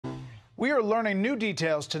We are learning new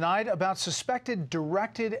details tonight about suspected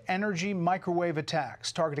directed energy microwave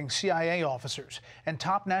attacks targeting CIA officers and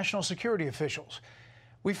top national security officials.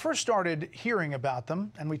 We first started hearing about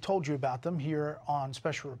them, and we told you about them here on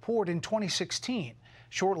Special Report in 2016,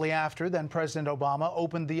 shortly after then President Obama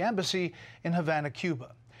opened the embassy in Havana,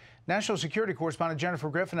 Cuba. National security correspondent Jennifer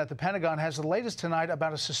Griffin at the Pentagon has the latest tonight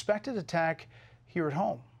about a suspected attack here at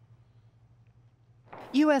home.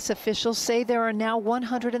 U.S. officials say there are now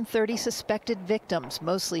 130 suspected victims,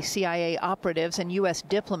 mostly CIA operatives and U.S.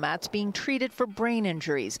 diplomats being treated for brain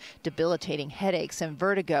injuries, debilitating headaches and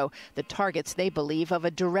vertigo, the targets they believe of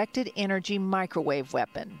a directed energy microwave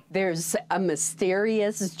weapon. There's a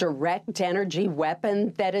mysterious direct energy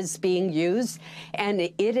weapon that is being used, and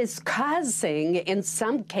it is causing, in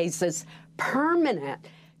some cases, permanent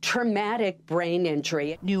traumatic brain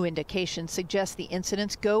injury. New indications suggest the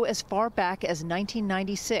incidents go as far back as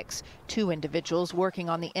 1996. Two individuals working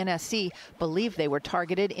on the NSC believe they were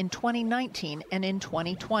targeted in 2019 and in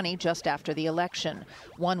 2020, just after the election.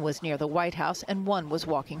 One was near the White House and one was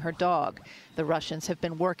walking her dog. The Russians have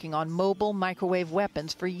been working on mobile microwave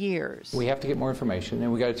weapons for years. We have to get more information,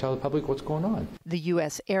 and we got to tell the public what's going on. The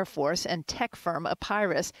U.S. Air Force and tech firm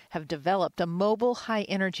Epirus have developed a mobile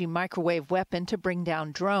high-energy microwave weapon to bring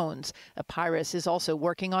down drones. Epirus is also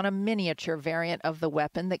working on a miniature variant of the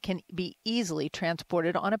weapon that can be easily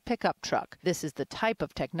transported on a pickup truck. This is the type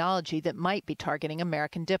of technology that might be targeting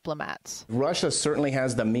American diplomats. Russia certainly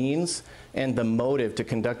has the means and the motive to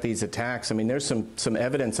conduct these attacks. I mean, there's some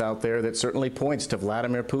evidence out there that certainly points to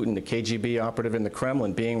Vladimir Putin, the KGB operative in the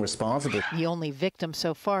Kremlin, being responsible. The only victim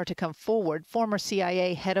so far to come forward, former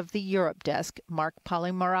CIA head of the Europe desk, Mark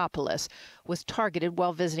Polymeropoulos, was targeted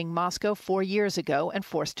while visiting Moscow 4 years ago and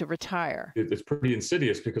forced to retire. It's pretty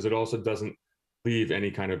insidious because it also doesn't leave any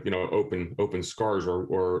kind of, open scars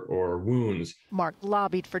or wounds. Mark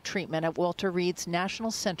lobbied for treatment at Walter Reed's National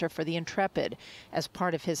Center for the Intrepid. As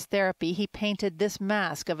part of his therapy, he painted this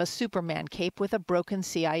mask of a Superman cape with a broken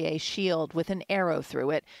CIA shield with an arrow through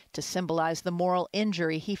it to symbolize the moral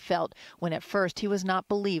injury he felt when at first he was not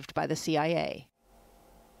believed by the CIA.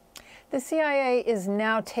 The CIA is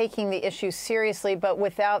now taking the issue seriously, but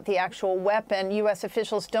without the actual weapon, U.S.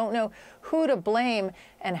 officials don't know who to blame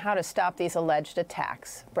and how to stop these alleged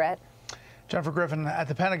attacks. Brett? Jennifer Griffin at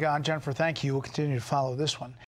the Pentagon. Jennifer, thank you. We'll continue to follow this one.